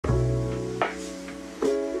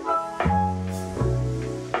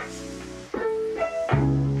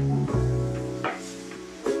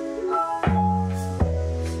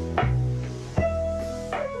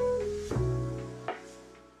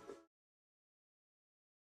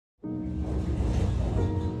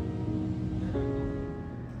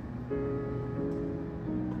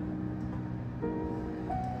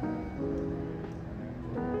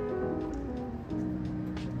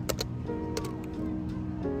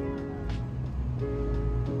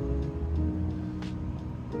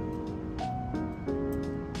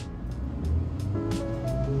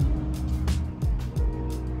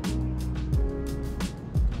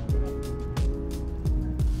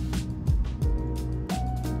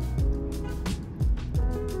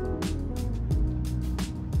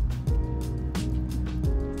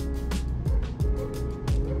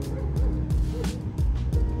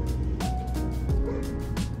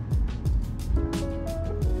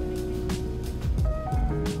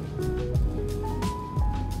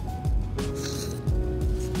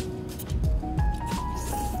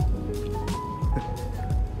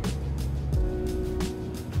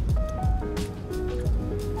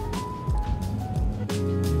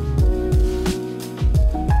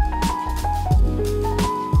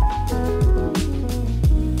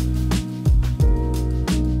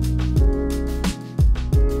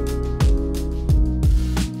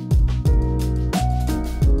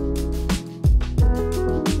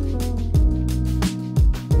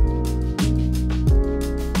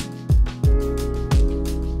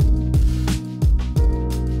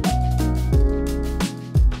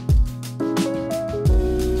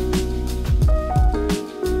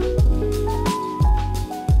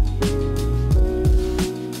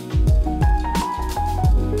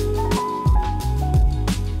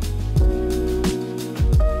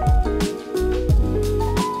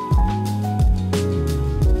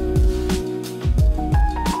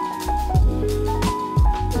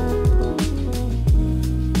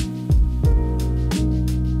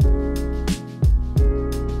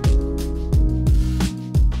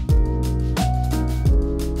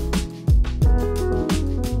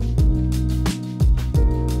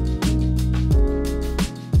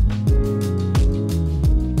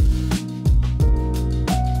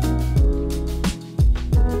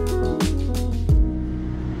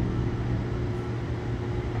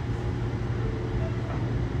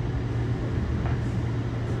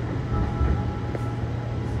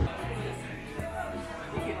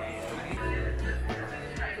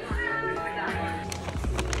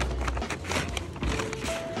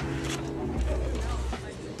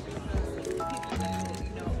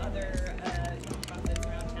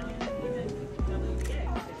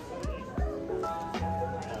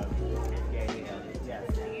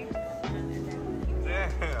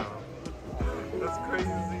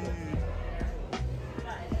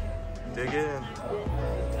Dig in.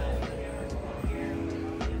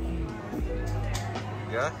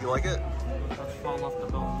 Yeah, you like it? It's falling off the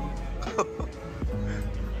bone.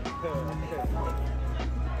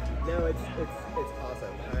 No, it's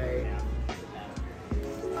awesome.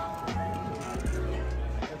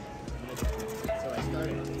 So I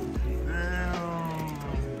started.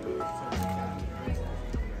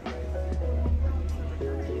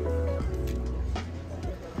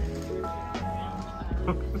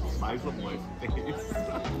 Size of my face.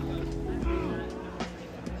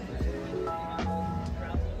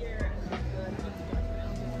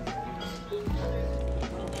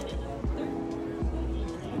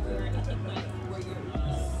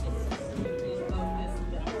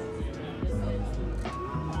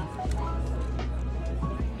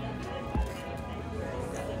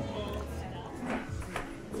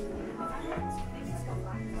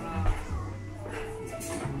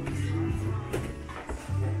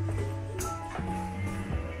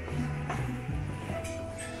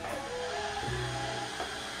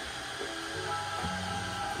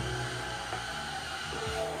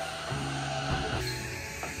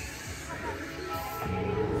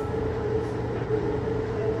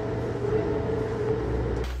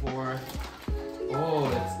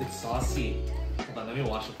 It's saucy. Hold on, let me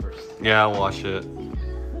wash it first. Yeah, wash it.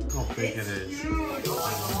 Look how big it is.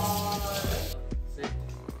 Sit. Sit.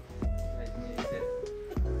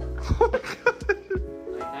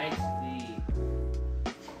 Nicely.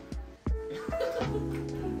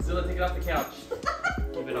 Zilla, take it off the couch.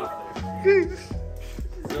 Keep it off there.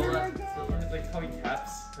 Zilla, it's like how he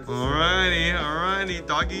taps. Alrighty,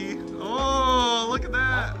 doggy. Oh, look at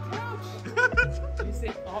that. You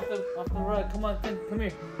say off the rug. Come on, Finn, come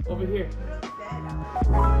here. Over here.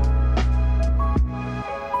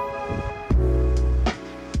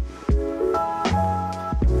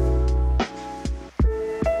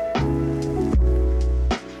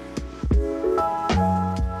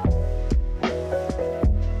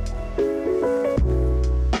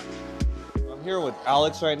 I'm here with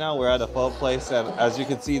Alex right now. We're at a pho place, and as you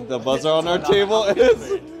can see, the buzzer on our table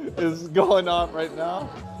is going off right now.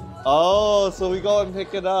 Oh, so we go and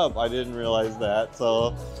pick it up. I didn't realize that.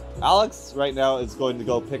 So Alex right now is going to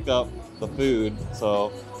go pick up the food.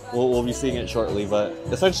 So we'll be seeing it shortly. But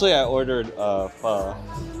essentially I ordered pho.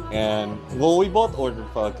 And well, we both ordered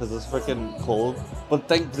pho because it's freaking cold. But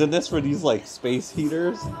thank goodness for these like space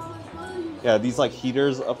heaters. Yeah, these like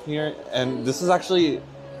heaters up here. And this is actually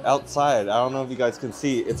outside. I don't know if you guys can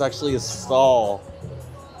see. It's actually a stall.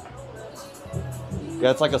 Yeah,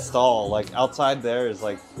 it's like a stall. Like outside there is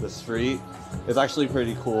like the street. It's actually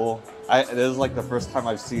pretty cool. It is like the first time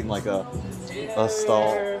I've seen like a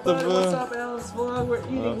stall. What's up, Alice? We're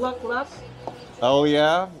eating Luc Lac. Oh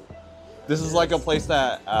yeah? This is like a place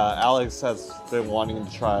that Alex has been wanting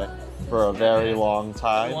to try for a very long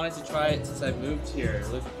time. I wanted to try it since I moved here.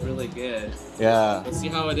 It looked really good. Yeah. We'll see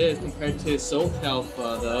how it is compared to SoCal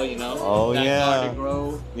pho, though, you know? Oh, that yeah. Garden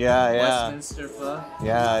Grove, Yeah. Westminster pho.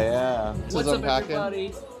 Yeah. What's up,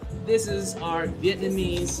 everybody? This is our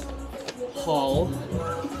Vietnamese haul.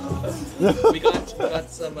 we got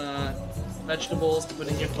some vegetables to put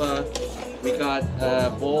in your pho. We got a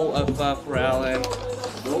bowl of pho for Alan,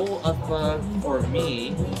 bowl of pho for me.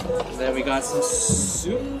 And then we got some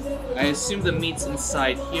soup. I assume the meat's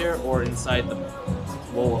inside here or inside the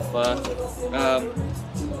bowl of pho.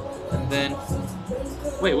 And then,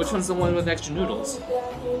 wait, which one's the one with extra noodles?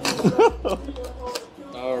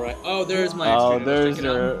 All right. Oh, there's my extra noodles. There's Check it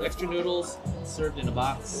out. your Extra noodles served in a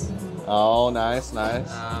box. Oh, nice.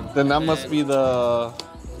 Then that must be the.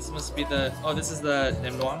 This must be the. Oh, this is the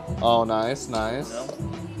Nem Duong. Oh, nice. No,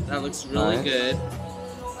 that looks really good.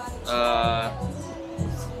 Are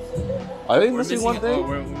they missing one thing? Oh,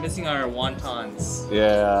 we're missing our wontons.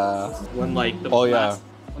 Yeah. When like the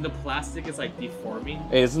when the plastic is like deforming.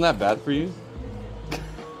 Hey, isn't that bad for you?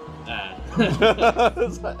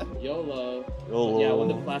 YOLO. Yeah, when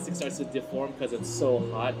the plastic starts to deform because it's so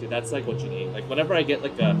hot, dude, that's like what you need. Like whenever I get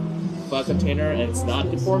like a pho container and it's not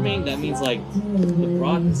deforming, that means like the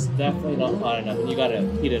broth is definitely not hot enough, and you gotta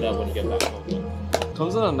heat it up when you get back home.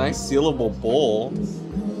 Comes in a nice sealable bowl.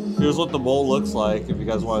 Here's what the bowl looks like if you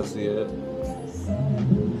guys want to see it.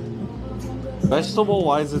 Vegetable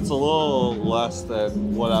wise, it's a little less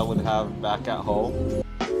than what I would have back at home.